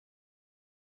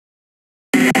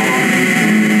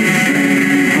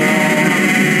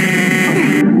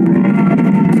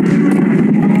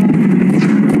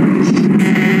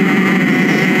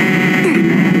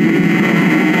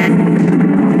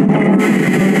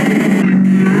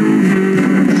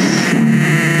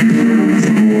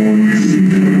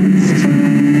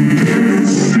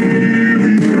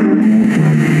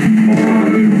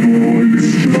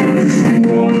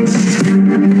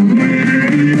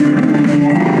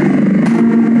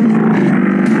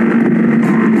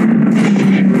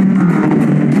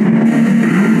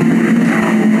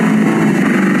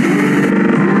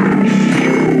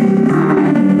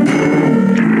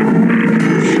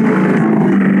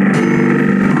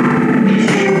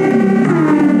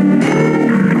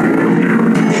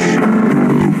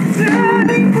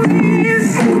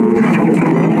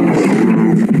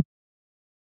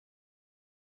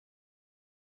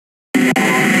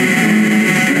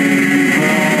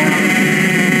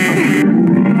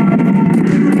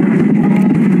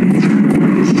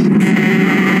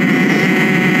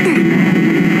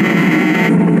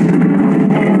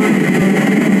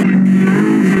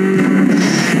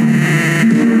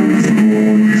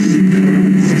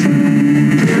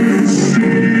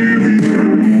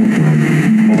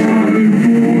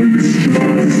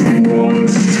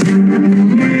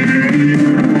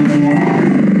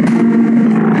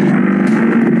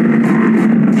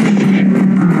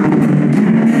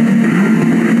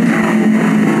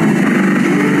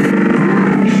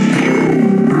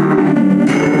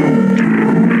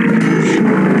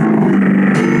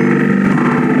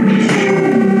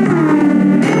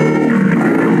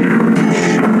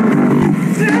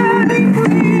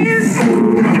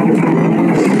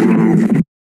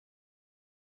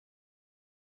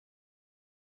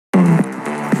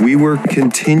We work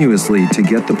continuously to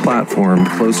get the platform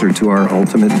closer to our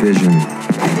ultimate vision.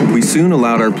 We soon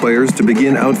allowed our players to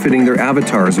begin outfitting their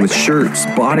avatars with shirts,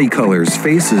 body colors,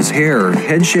 faces, hair,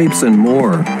 head shapes, and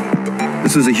more.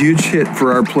 This is a huge hit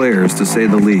for our players, to say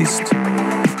the least.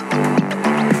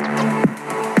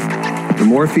 The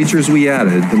more features we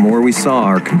added, the more we saw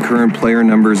our concurrent player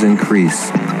numbers increase.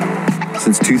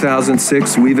 Since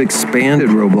 2006, we've expanded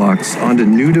Roblox onto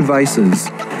new devices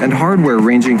and hardware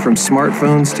ranging from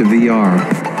smartphones to VR.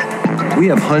 We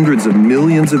have hundreds of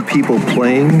millions of people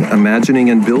playing,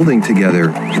 imagining, and building together,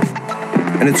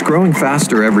 and it's growing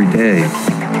faster every day.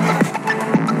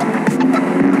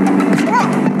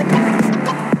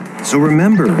 So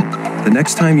remember, the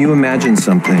next time you imagine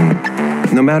something,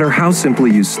 no matter how simply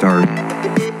you start,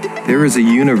 there is a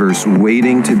universe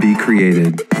waiting to be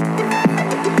created.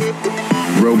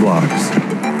 Roblox,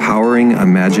 powering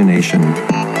imagination.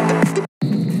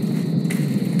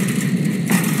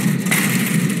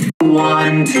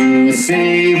 One to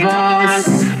save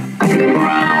us.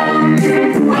 Brown,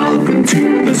 welcome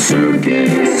to the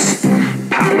circus.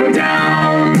 Power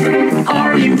down,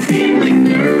 are you feeling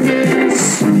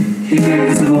nervous?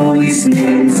 His voice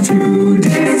means to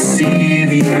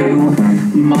deceive you.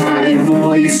 My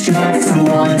voice just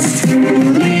wants to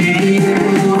lead you.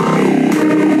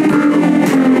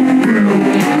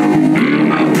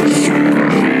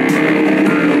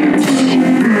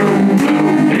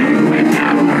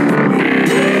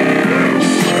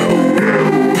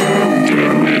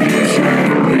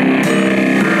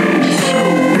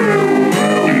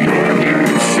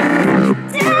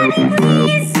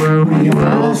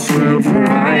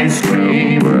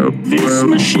 This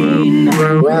machine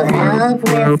will help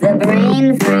with the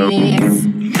brain freeze.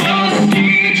 The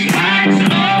stage lights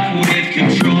up with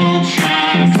controlled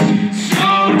shots. So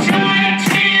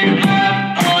tighten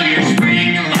up all your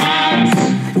spring locks.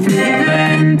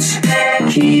 Prevent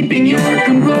keeping your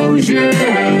composure.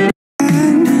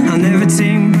 I'll never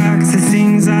take back the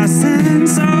things I said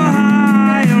so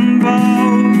high and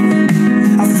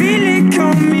bold. I feel it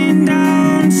coming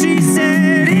down, she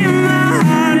said, in my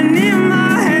heart and in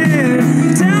my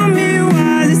head. Tell me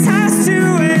why this has to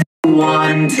end.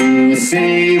 One to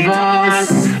save us.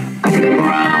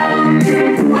 Brown,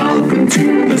 welcome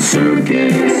to the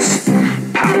circus.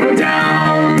 Power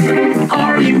down,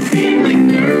 are you feeling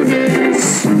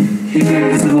nervous?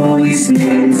 His voice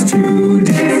means to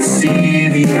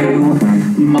deceive you.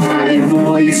 My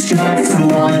voice just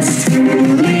wants to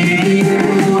lead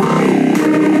you.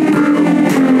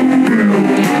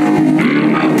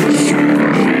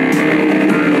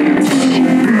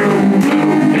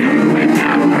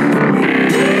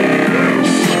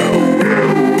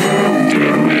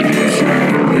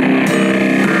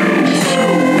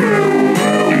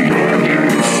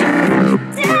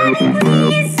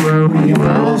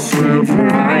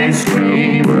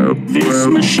 This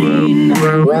machine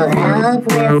will help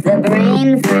with the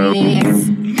brain freeze.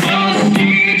 The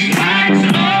stage lights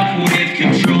up with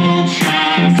controlled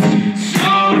shots. So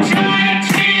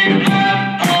tighten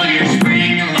up all your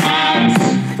spring locks.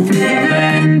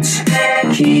 Prevent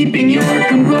keeping your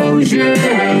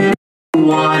composure.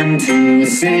 One to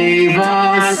save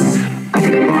us.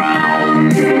 Brown,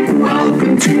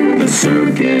 welcome to the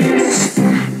circus.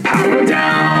 Power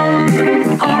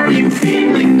down, are you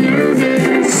feeling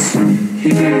nervous?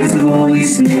 His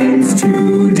voice means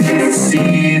to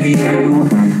deceive you.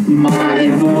 My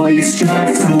voice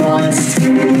just wants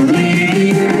to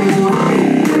lead you.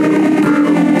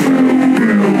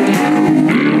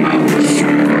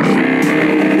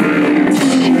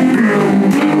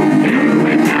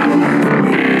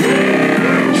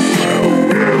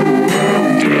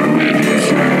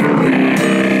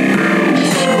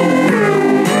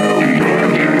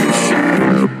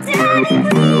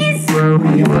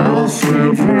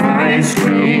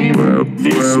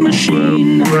 This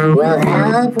machine will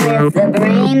help with the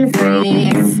brain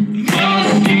freeze. The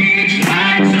stage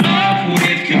lights up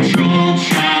with controlled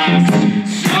shots.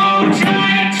 So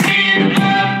tighten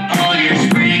up all your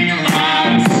spring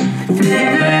locks.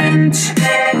 Prevent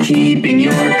keeping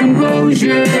your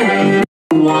composure.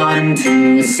 One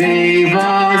to save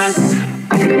us.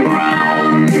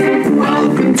 Brown,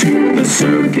 welcome to the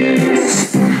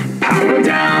circus.